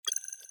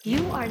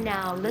You are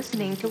now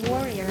listening to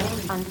Warrior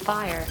on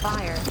Fire.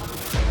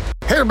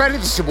 Hey everybody,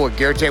 this is your boy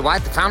Garrett J.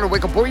 White, the founder of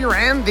Wake Up Warrior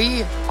and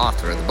the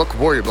author of the book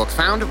Warrior Book,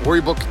 found at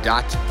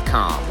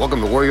warriorbook.com.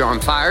 Welcome to Warrior on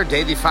Fire,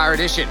 Daily Fire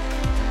Edition.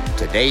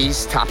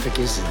 Today's topic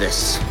is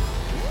this: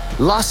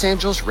 Los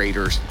Angeles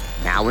Raiders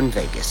now in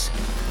Vegas.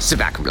 Sit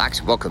back and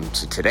relax. Welcome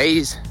to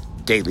today's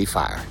Daily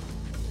Fire.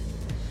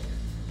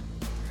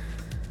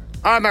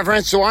 All right, my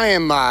friends, so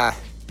I'm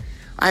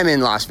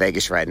in Las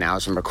Vegas right now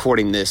as I'm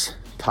recording this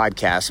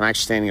podcast. I'm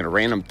actually standing in a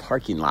random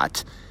parking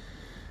lot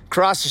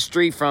across the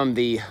street from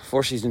the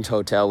Four Seasons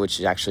Hotel, which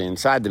is actually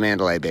inside the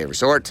Mandalay Bay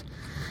Resort.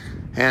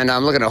 And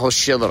I'm looking at a whole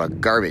shitload of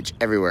garbage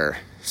everywhere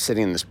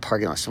sitting in this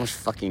parking lot. So much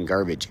fucking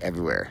garbage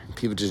everywhere.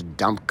 People just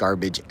dump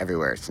garbage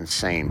everywhere. It's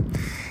insane.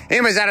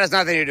 Anyways, that has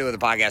nothing to do with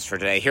the podcast for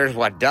today. Here's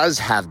what does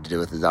have to do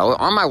with it, though.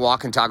 On my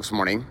walk and talk this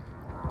morning,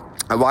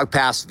 I walked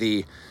past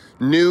the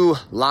new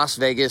Las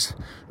Vegas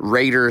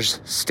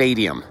Raiders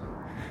Stadium.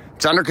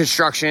 It's under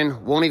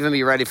construction, won't even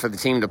be ready for the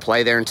team to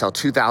play there until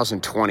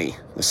 2020,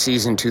 the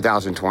season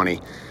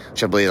 2020,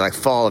 which I believe like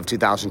fall of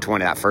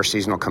 2020, that first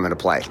season will come into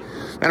play.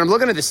 And I'm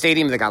looking at the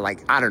stadium, they got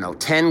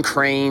 10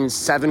 cranes,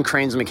 7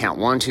 cranes, let me count,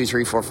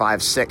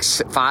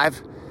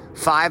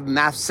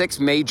 6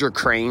 major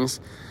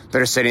cranes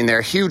that are sitting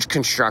there, huge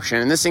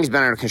construction. And this thing's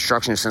been under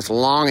construction since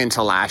long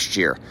into last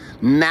year.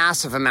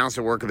 Massive amounts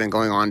of work have been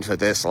going on to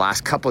this the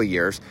last couple of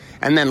years.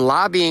 And then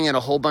lobbying and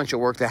a whole bunch of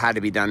work that had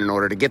to be done in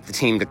order to get the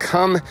team to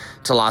come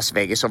to Las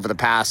Vegas over the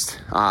past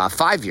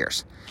 5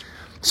 years.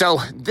 So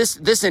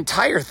this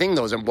entire thing,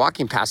 though, as I'm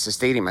walking past the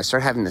stadium, I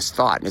start having this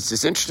thought. And it's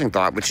this interesting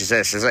thought, which is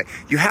this: is like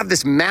you have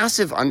this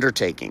massive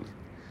undertaking.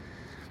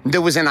 There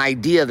was an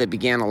idea that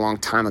began a long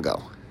time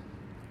ago.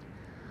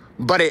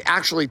 But it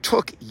actually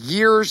took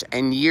years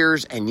and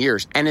years and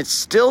years. And it's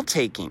still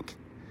taking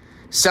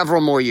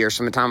several more years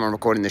from the time I'm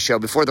recording the show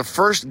before the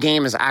first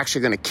game is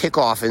actually going to kick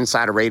off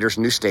inside a Raiders'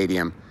 new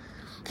stadium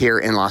here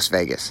in Las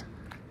Vegas.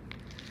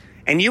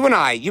 And you and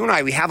I,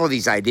 we have all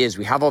these ideas.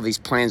 We have all these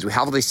plans. We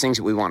have all these things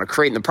that we want to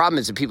create. And the problem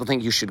is that people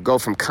think you should go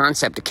from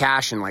concept to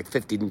cash in like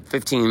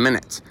 15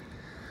 minutes.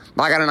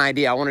 Well, I got an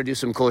idea. I want to do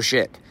some cool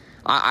shit.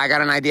 I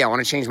got an idea. I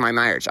want to change my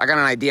marriage. I got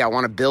an idea. I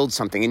want to build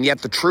something. And yet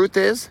the truth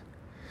is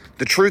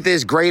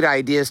great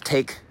ideas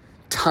take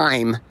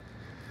time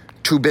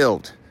to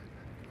build.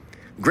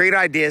 Great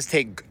ideas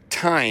take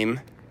time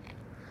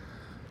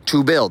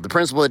to build. The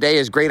principle of the day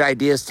is great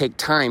ideas take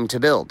time to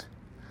build.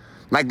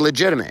 Like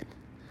legitimate.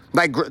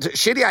 Like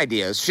shitty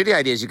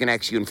ideas you can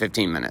execute in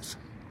 15 minutes.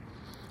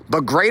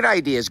 But great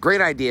ideas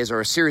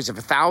are a series of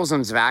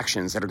thousands of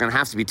actions that are going to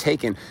have to be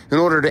taken in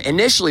order to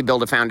initially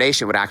build a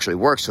foundation that would actually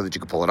work so that you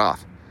can pull it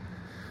off.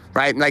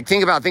 Right? Like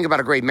think about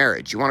a great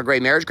marriage. You want a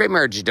great marriage? Great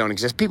marriages don't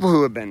exist. People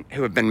who have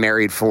been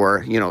married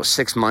for,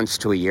 6 months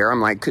to a year,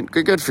 I'm like,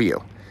 good for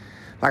you.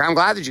 Like, I'm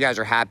glad that you guys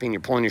are happy and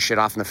you're pulling your shit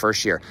off in the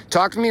first year.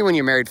 Talk to me when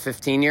you're married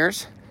 15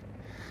 years.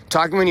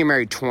 Talk to me when you're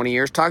married 20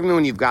 years. Talk to me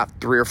when you've got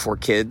 3 or 4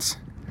 kids.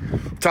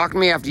 Talk to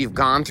me after you've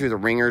gone through the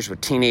ringers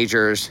with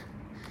teenagers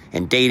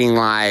and dating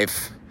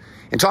life.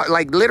 And talk,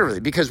 like,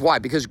 literally, because why?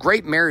 Because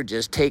great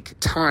marriages take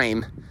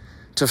time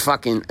to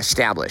fucking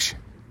establish.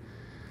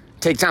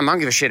 Take time. I don't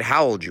give a shit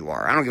how old you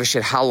are. I don't give a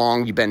shit how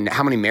long you've been,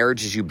 how many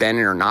marriages you've been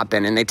in or not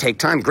been in. They take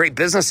time. Great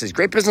businesses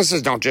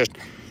don't just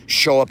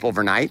show up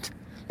overnight.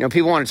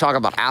 People want to talk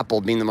about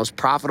Apple being the most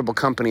profitable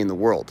company in the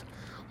world,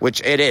 which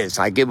it is.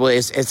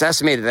 It's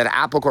estimated that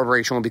Apple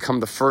Corporation will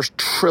become the first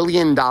 $1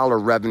 trillion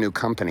revenue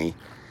company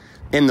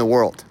in the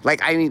world.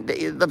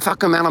 The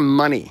fucking amount of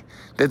money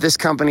that this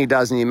company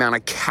does and the amount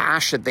of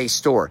cash that they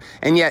store.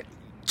 And yet,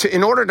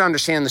 in order to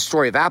understand the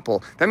story of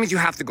Apple, that means you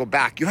have to go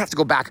back. You have to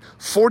go back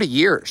 40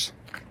 years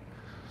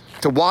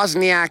to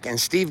Wozniak and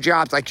Steve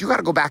Jobs. You got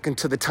to go back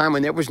into the time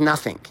when there was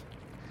nothing.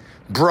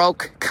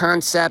 Broke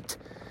concept,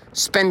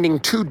 spending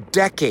 2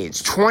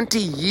 decades, 20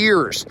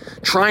 years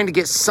trying to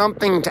get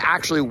something to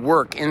actually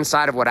work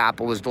inside of what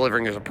Apple was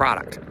delivering as a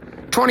product.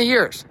 20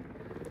 years.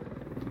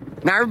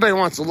 Now everybody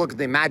wants to look at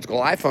the magical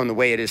iPhone the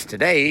way it is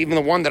today, even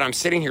the one that I'm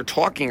sitting here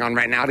talking on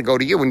right now to go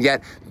to you. And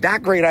yet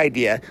that great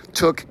idea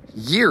took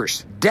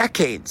years,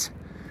 decades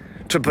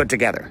to put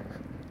together.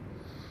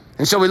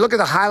 And so we look at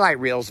the highlight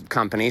reels of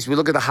companies. We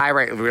look at the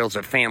highlight reels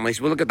of families.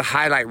 We look at the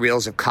highlight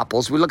reels of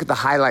couples. We look at the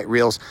highlight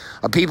reels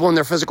of people in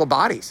their physical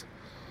bodies.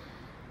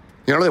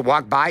 They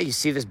walk by, you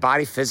see this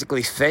body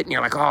physically fit, and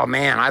you're like, oh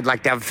man, I'd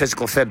like to have a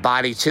physical fit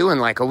body too in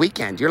like a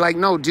weekend. You're like,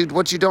 no, dude,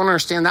 what you don't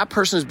understand, that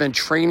person has been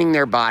training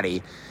their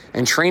body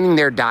and training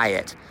their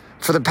diet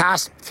for the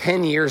past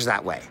 10 years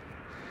that way.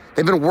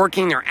 They've been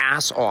working their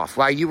ass off.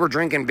 While you were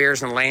drinking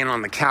beers and laying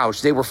on the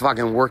couch, they were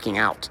fucking working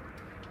out.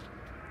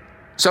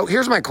 So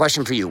here's my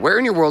question for you. Where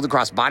in your world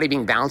across body,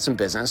 being, balance, and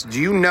business do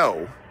you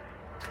know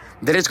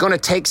that it's going to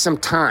take some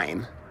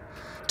time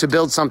to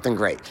build something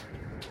great?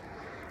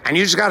 And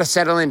you just got to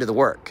settle into the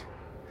work.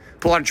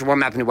 Pull out your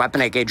warm up and your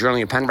weapon, aka drill in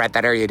your pen, write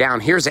that area down.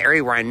 Here's the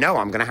area where I know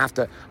I'm gonna have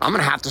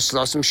to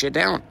slow some shit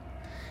down.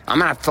 I'm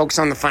gonna have to focus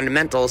on the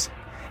fundamentals,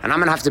 and I'm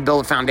gonna have to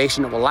build a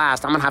foundation that will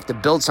last. I'm gonna have to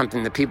build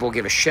something that people will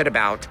give a shit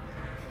about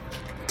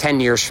 10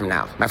 years from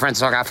now. My friends,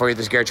 that's all I got for you.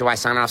 This is Garrett J. White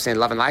signing off saying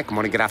love and like. Good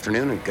morning, good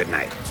afternoon, and good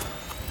night.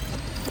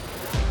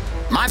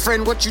 My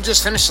friend, what you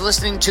just finished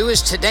listening to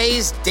is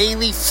today's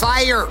Daily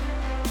Fire.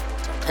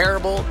 It's a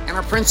parable and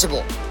a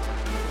principle.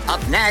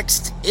 Up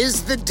next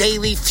is the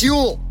Daily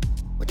Fuel,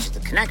 which is the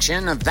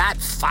connection of that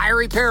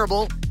fiery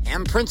parable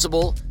and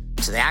principle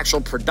to the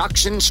actual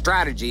production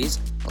strategies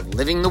of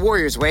living the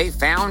Warrior's Way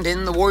found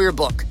in the Warrior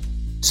Book.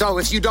 So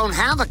if you don't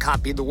have a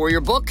copy of the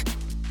Warrior Book,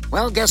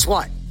 well, guess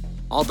what?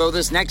 Although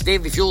this next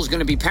Daily Fuel is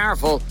going to be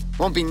powerful, it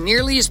won't be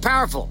nearly as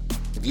powerful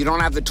if you don't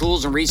have the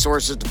tools and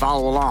resources to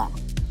follow along.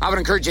 I would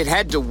encourage you to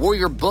head to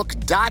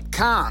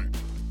warriorbook.com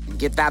and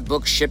get that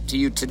book shipped to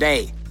you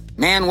today.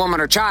 Man,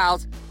 woman, or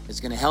child is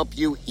going to help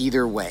you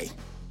either way.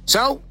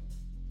 So,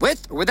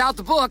 with or without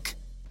the book,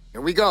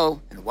 here we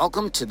go, and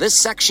welcome to this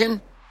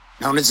section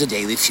known as the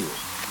Daily Fuel.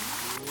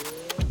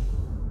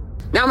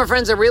 Now, my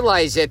friends, I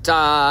realize that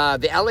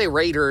the LA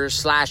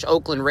Raiders /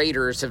 Oakland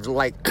Raiders have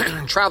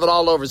traveled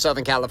all over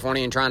Southern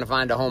California and trying to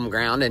find a home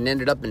ground and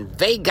ended up in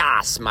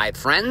Vegas, my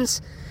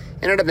friends.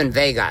 Ended up in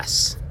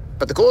Vegas.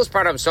 But the coolest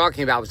part I was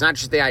talking about was not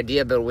just the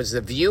idea, but it was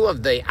the view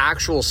of the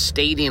actual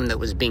stadium that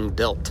was being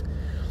built.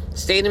 The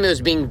stadium that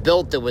was being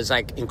built that was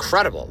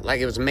incredible.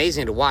 It was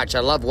amazing to watch.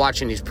 I love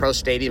watching these pro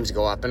stadiums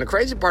go up. And the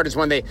crazy part is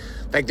when they're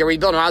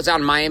rebuilding. I was out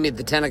in Miami at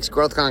the 10X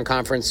GrowthCon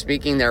conference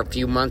speaking there a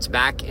few months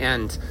back,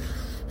 and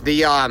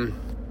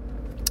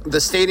the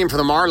stadium for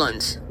the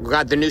Marlins,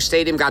 the new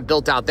stadium got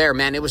built out there.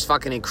 Man, it was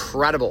fucking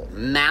incredible,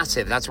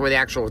 massive. That's where the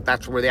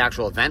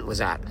actual event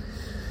was at.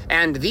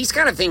 And these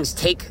kind of things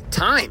take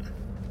time.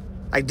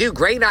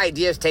 Great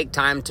ideas take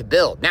time to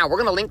build. Now, we're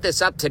going to link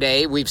this up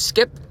today. We've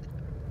skipped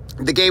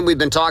the game we've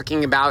been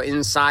talking about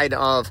inside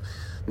of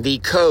the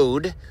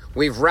code.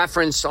 We've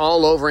referenced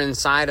all over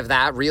inside of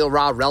that real,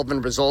 raw,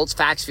 relevant results,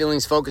 facts,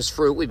 feelings, focus,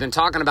 fruit. We've been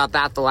talking about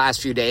that the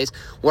last few days.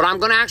 What I'm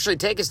going to actually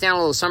take us down a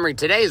little summary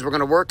today is we're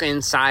going to work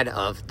inside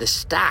of the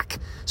stack.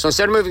 So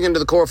instead of moving into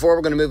the core 4,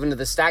 we're going to move into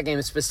the stack game.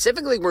 And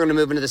specifically, we're going to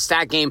move into the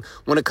stack game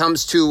when it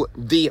comes to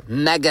the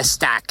mega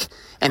stack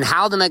and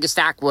how the mega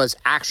stack was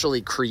actually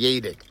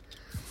created.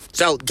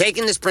 So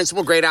taking this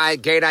principle, great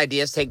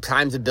ideas take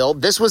time to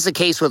build. This was the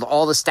case with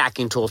all the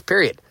stacking tools,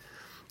 period.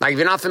 If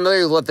you're not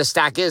familiar with what the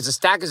stack is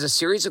a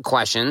series of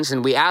questions,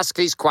 and we ask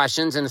these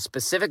questions in a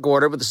specific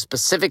order with a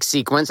specific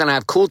sequence, and I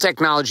have cool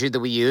technology that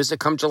we use that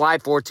come July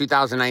 4th,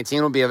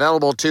 2019 will be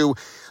available to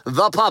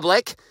the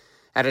public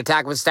at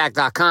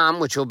attackwithstack.com,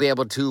 which you'll be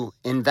able to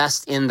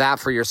invest in that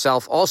for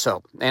yourself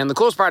also. And the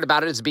coolest part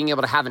about it is being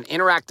able to have an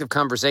interactive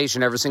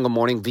conversation every single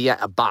morning via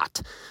a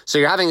bot. So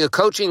you're having a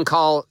coaching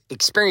call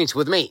experience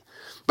with me,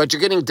 but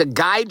you're getting to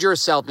guide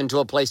yourself into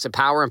a place of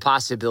power and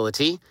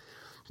possibility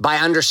by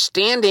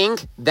understanding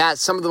that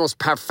some of the most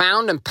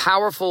profound and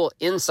powerful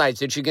insights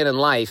that you get in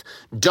life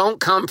don't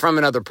come from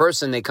another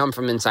person, they come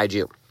from inside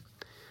you.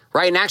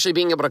 Right, and actually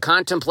being able to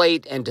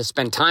contemplate and to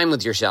spend time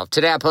with yourself.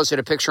 Today I posted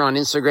a picture on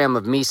Instagram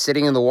of me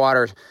sitting in the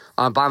water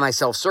by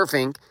myself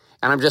surfing,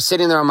 and I'm just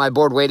sitting there on my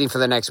board waiting for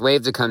the next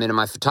wave to come in, and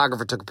my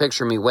photographer took a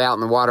picture of me way out in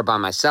the water by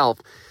myself.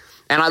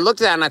 And I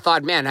looked at that and I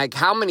thought, man,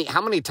 how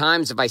many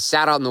times have I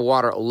sat out in the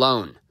water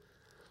alone?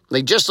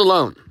 Just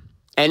alone.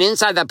 And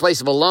inside that place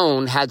of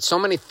alone had so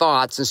many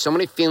thoughts and so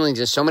many feelings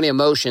and so many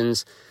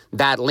emotions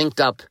that linked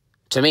up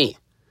to me.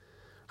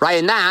 Right,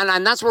 and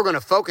that's where we're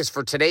going to focus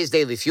for today's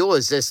Daily Fuel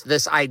is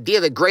this idea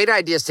that great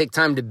ideas take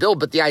time to build,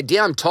 but the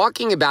idea I'm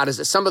talking about is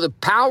that some of the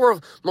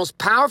most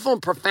powerful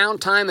and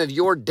profound time of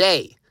your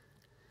day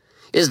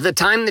is the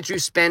time that you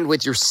spend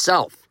with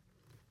yourself.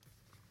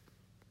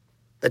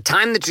 The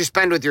time that you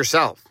spend with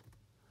yourself.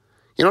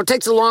 It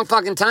takes a long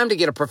fucking time to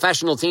get a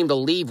professional team to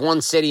leave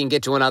one city and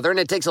get to another, and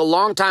it takes a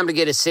long time to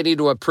get a city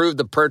to approve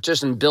the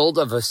purchase and build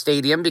of a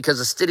stadium because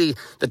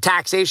the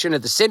taxation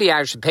of the city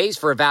actually pays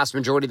for a vast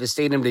majority of the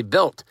stadium to be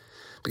built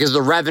because of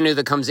the revenue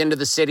that comes into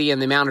the city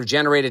and the amount of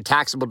generated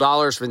taxable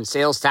dollars from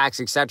sales tax,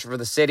 etc. for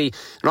the city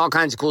and all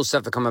kinds of cool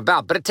stuff that come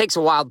about. But it takes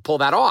a while to pull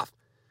that off.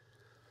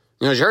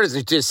 As you heard,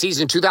 it's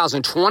season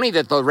 2020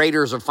 that the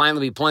Raiders will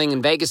finally be playing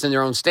in Vegas in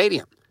their own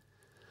stadium.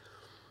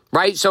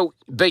 Right? So,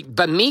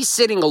 but me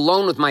sitting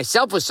alone with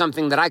myself was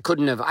something that I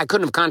couldn't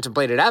have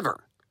contemplated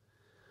ever.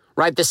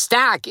 Right? The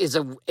stack is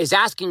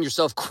asking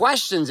yourself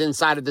questions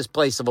inside of this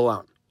place of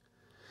alone.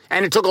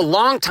 And it took a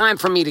long time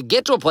for me to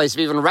get to a place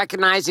of even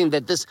recognizing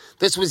that this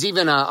was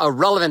even a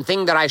relevant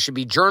thing that I should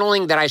be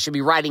journaling, that I should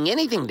be writing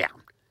anything down.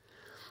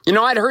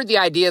 I'd heard the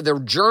idea that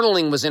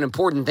journaling was an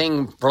important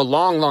thing for a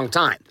long, long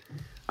time.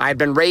 I had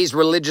been raised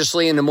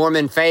religiously in the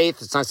Mormon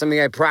faith. It's not something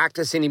I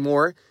practice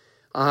anymore.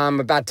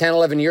 About 10,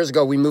 11 years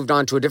ago, we moved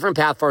on to a different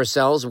path for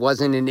ourselves. It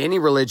wasn't in any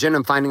religion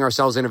and finding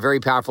ourselves in a very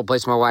powerful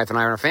place, my wife and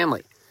I and our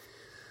family.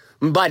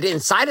 But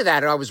inside of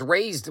that, I was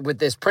raised with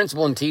this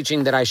principle and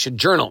teaching that I should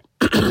journal.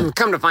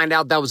 Come to find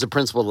out, that was a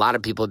principle a lot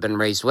of people have been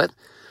raised with,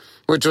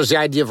 which was the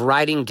idea of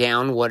writing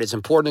down what is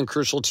important and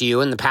crucial to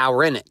you and the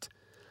power in it.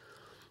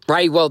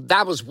 Right? Well,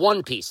 that was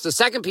one piece. The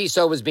second piece,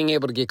 though, was being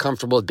able to get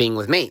comfortable with being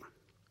with me.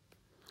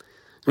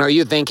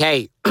 You think,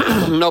 hey,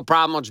 no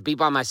problem, I'll just be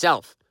by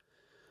myself.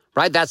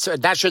 right?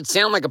 That should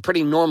sound like a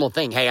pretty normal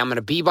thing. Hey, I'm going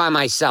to be by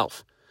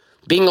myself.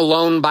 Being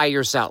alone by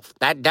yourself.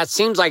 That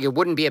seems like it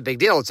wouldn't be a big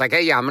deal. It's like,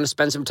 hey, yeah, I'm going to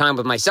spend some time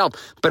with myself.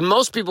 But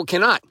most people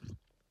cannot.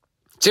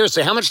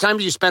 Seriously, how much time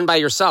do you spend by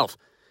yourself?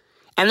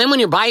 And then when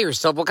you're by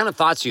yourself, what kind of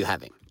thoughts are you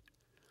having?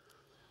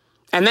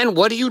 And then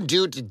what do you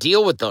do to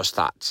deal with those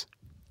thoughts?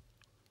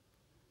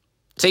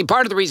 See,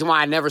 part of the reason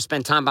why I never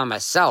spent time by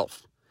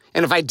myself,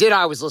 and if I did,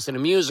 I was listening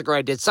to music or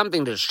I did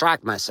something to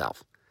distract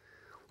myself,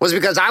 was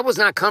because I was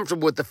not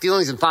comfortable with the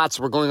feelings and thoughts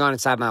that were going on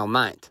inside my own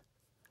mind.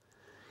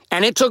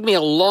 And it took me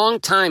a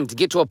long time to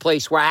get to a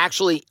place where I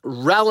actually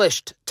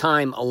relished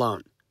time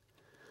alone.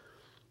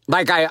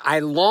 Like I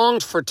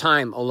longed for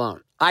time alone.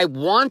 I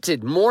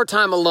wanted more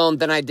time alone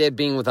than I did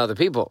being with other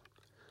people.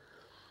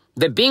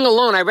 That being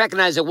alone, I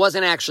recognized it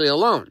wasn't actually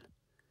alone.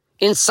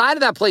 Inside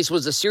of that place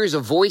was a series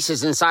of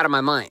voices inside of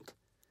my mind.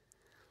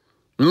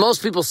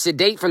 Most people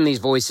sedate from these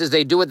voices.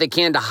 They do what they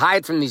can to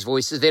hide from these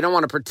voices. They don't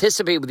want to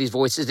participate with these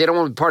voices. They don't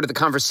want to be part of the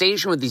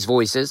conversation with these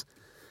voices.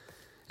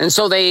 And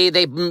so they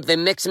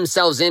mix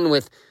themselves in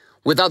with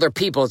other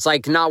people. It's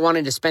like not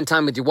wanting to spend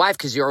time with your wife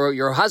because you're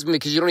your husband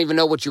because you don't even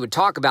know what you would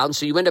talk about. And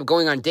so you end up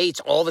going on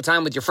dates all the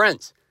time with your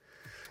friends.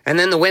 And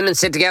then the women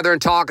sit together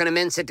and talk and the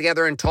men sit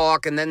together and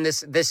talk. And then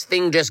this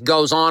thing just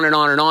goes on and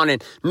on and on.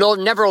 And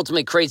never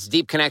ultimately creates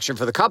deep connection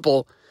for the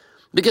couple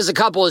because the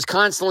couple is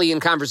constantly in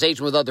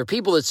conversation with other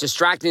people. That's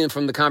distracting them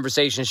from the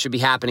conversation that should be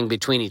happening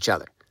between each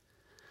other.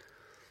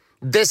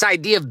 This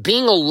idea of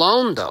being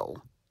alone, though,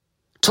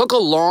 took a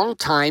long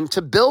time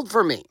to build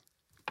for me.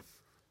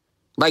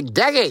 Like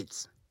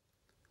decades.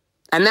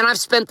 And then I've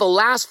spent the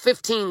last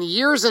 15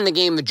 years in the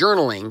game of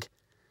journaling.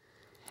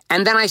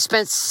 And then I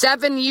spent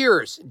 7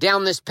 years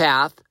down this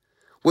path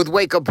with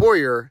Wake Up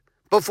Warrior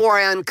before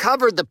I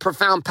uncovered the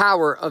profound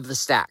power of the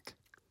stack.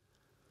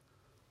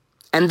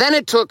 And then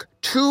it took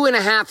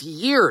 2.5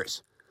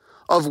 years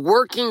of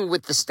working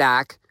with the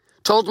stack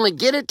to ultimately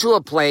get it to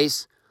a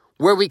place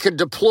where we could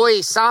deploy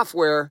a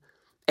software,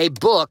 a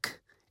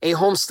book, a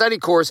home study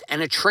course,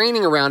 and a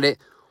training around it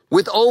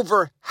with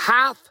over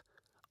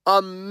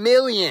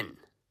 500,000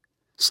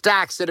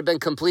 stacks that have been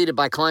completed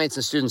by clients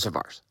and students of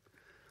ours.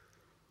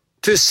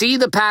 To see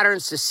the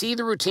patterns, to see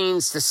the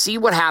routines, to see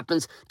what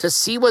happens, to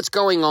see what's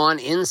going on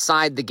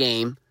inside the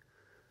game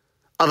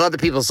of other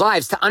people's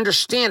lives, to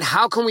understand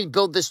how can we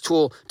build this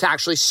tool to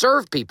actually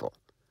serve people.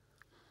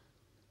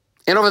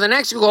 And over the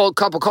next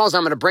couple calls,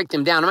 I'm going to break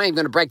them down. I'm not even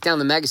going to break down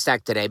the mega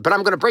stack today, but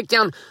I'm going to break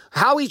down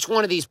how each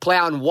one of these play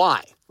out and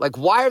why. Like,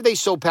 why are they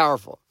so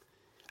powerful?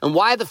 And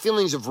why the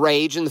feelings of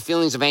rage and the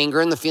feelings of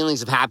anger and the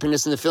feelings of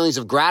happiness and the feelings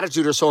of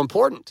gratitude are so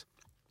important?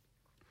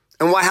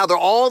 And how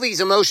all these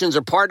emotions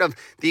are part of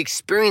the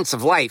experience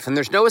of life. And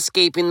there's no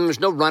escaping them. There's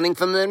no running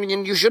from them.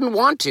 And you shouldn't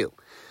want to.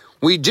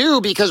 We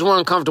do because we're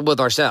uncomfortable with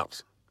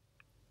ourselves.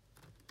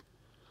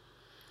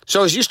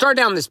 So as you start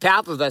down this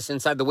path with us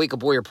inside the Wake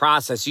Up Warrior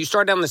process, you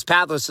start down this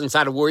path with us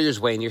inside of Warrior's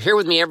Way, and you're here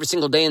with me every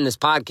single day in this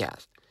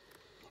podcast.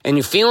 And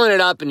you're feeling it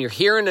up, and you're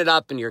hearing it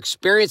up, and you're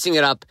experiencing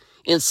it up.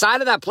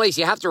 Inside of that place,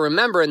 you have to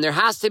remember, and there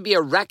has to be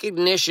a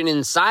recognition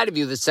inside of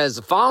you that says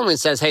the following,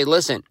 says, hey,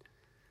 listen,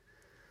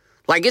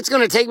 like it's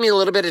going to take me a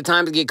little bit of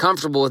time to get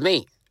comfortable with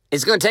me.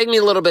 It's going to take me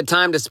a little bit of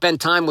time to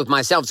spend time with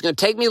myself. It's going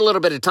to take me a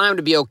little bit of time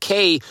to be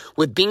okay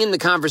with being in the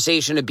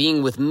conversation of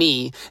being with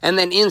me. And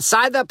then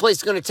inside that place,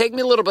 it's going to take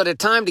me a little bit of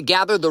time to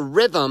gather the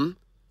rhythm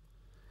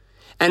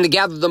and to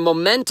gather the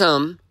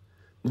momentum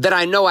that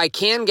I know I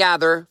can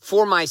gather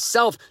for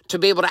myself to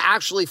be able to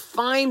actually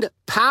find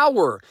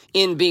power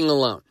in being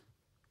alone.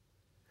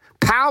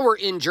 Power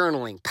in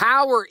journaling.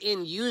 Power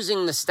in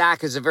using the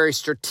stack as a very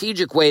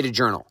strategic way to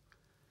journal.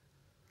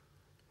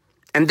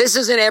 And this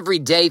is an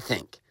everyday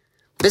thing.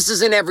 This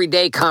is an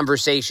everyday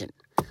conversation.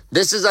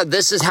 This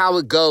is how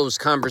it goes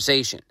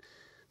conversation.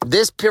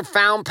 This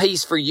profound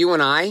piece for you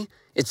and I,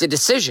 it's a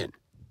decision.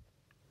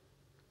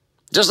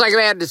 Just like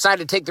I had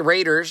decided to take the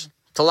Raiders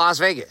to Las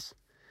Vegas.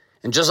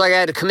 And just like I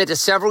had to commit to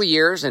several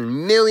years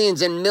and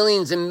millions and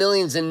millions and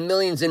millions and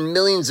millions and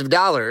millions of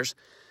dollars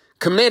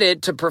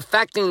committed to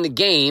perfecting the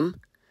game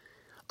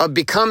of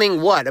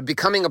becoming what? Of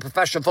becoming a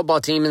professional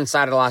football team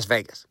inside of Las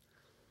Vegas.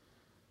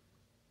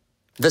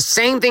 The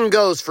same thing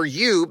goes for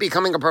you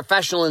becoming a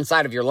professional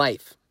inside of your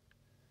life.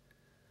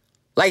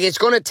 Like it's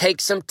going to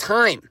take some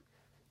time.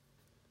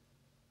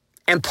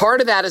 And part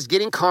of that is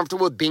getting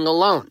comfortable with being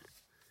alone.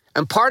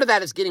 And part of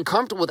that is getting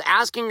comfortable with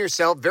asking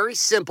yourself very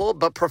simple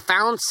but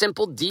profound,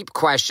 simple, deep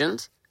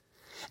questions.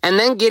 And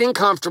then getting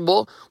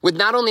comfortable with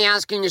not only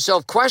asking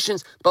yourself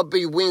questions, but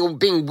being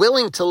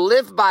willing to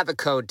live by the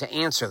code to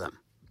answer them.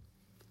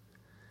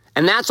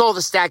 And that's all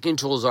the stacking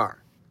tools are.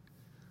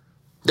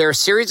 There are a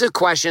series of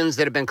questions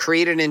that have been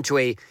created into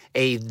a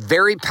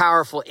very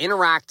powerful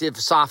interactive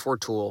software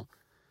tool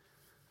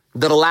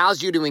that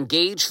allows you to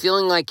engage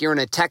feeling like you're in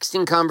a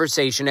texting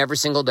conversation every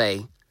single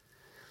day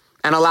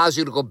and allows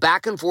you to go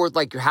back and forth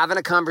like you're having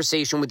a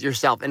conversation with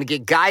yourself and to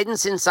get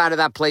guidance inside of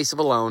that place of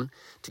alone,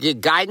 to get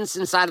guidance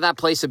inside of that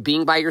place of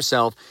being by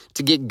yourself,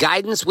 to get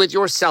guidance with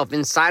yourself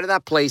inside of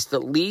that place that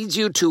leads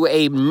you to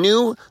a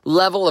new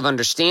level of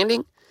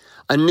understanding,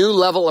 a new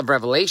level of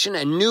revelation,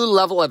 a new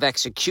level of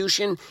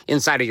execution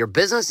inside of your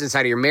business,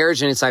 inside of your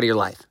marriage, and inside of your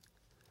life.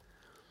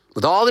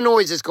 With all the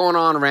noise that's going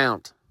on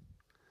around,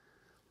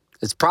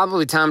 it's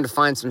probably time to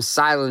find some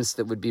silence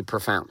that would be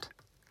profound.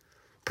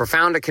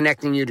 Profound at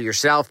connecting you to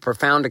yourself,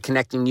 profound at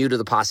connecting you to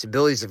the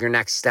possibilities of your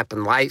next step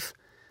in life,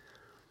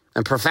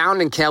 and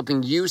profound in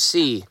helping you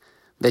see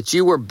that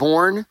you were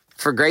born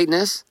for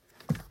greatness,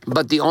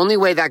 but the only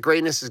way that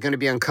greatness is going to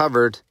be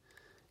uncovered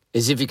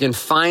is if you can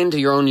find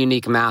your own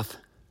unique math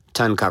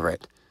to uncover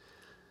it.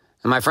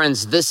 And my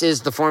friends, this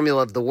is the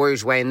formula of the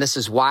Warrior's Way, and this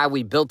is why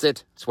we built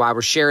it. It's why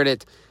we're sharing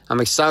it.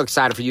 I'm so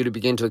excited for you to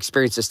begin to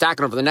experience the stack.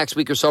 And over the next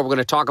week or so, we're going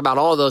to talk about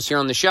all of those here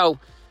on the show.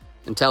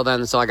 Until then,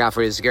 that's all I got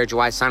for you. This is Gary J.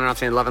 White signing off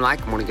saying love and light.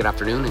 Good morning, good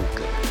afternoon, and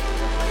good night.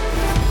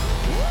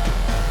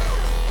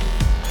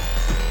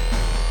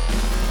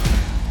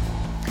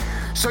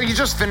 So you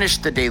just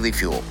finished the Daily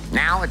Fuel.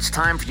 Now it's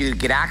time for you to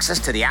get access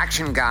to the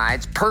action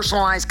guides,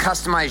 personalized,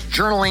 customized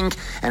journaling,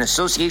 and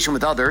association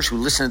with others who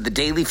listen to the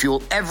Daily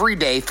Fuel every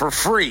day for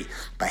free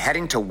by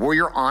heading to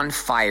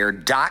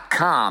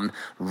warrioronfire.com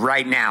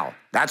right now.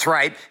 That's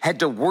right. Head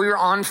to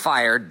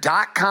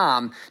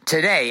warrioronfire.com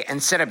today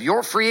and set up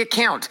your free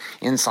account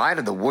inside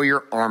of the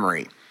Warrior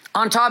Armory.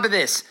 On top of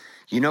this,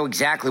 you know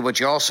exactly what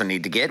you also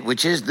need to get,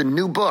 which is the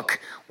new book,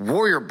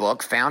 Warrior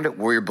Book, found at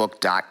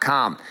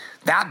warriorbook.com.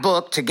 That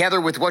book, together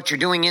with what you're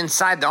doing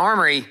inside the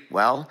Armory,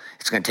 well,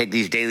 it's going to take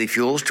these daily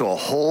fuels to a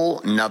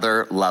whole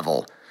nother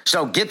level.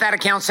 So get that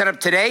account set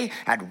up today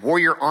at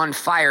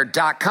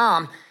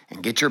warrioronfire.com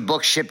and get your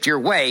book shipped your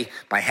way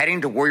by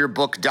heading to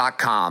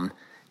warriorbook.com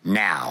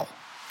now.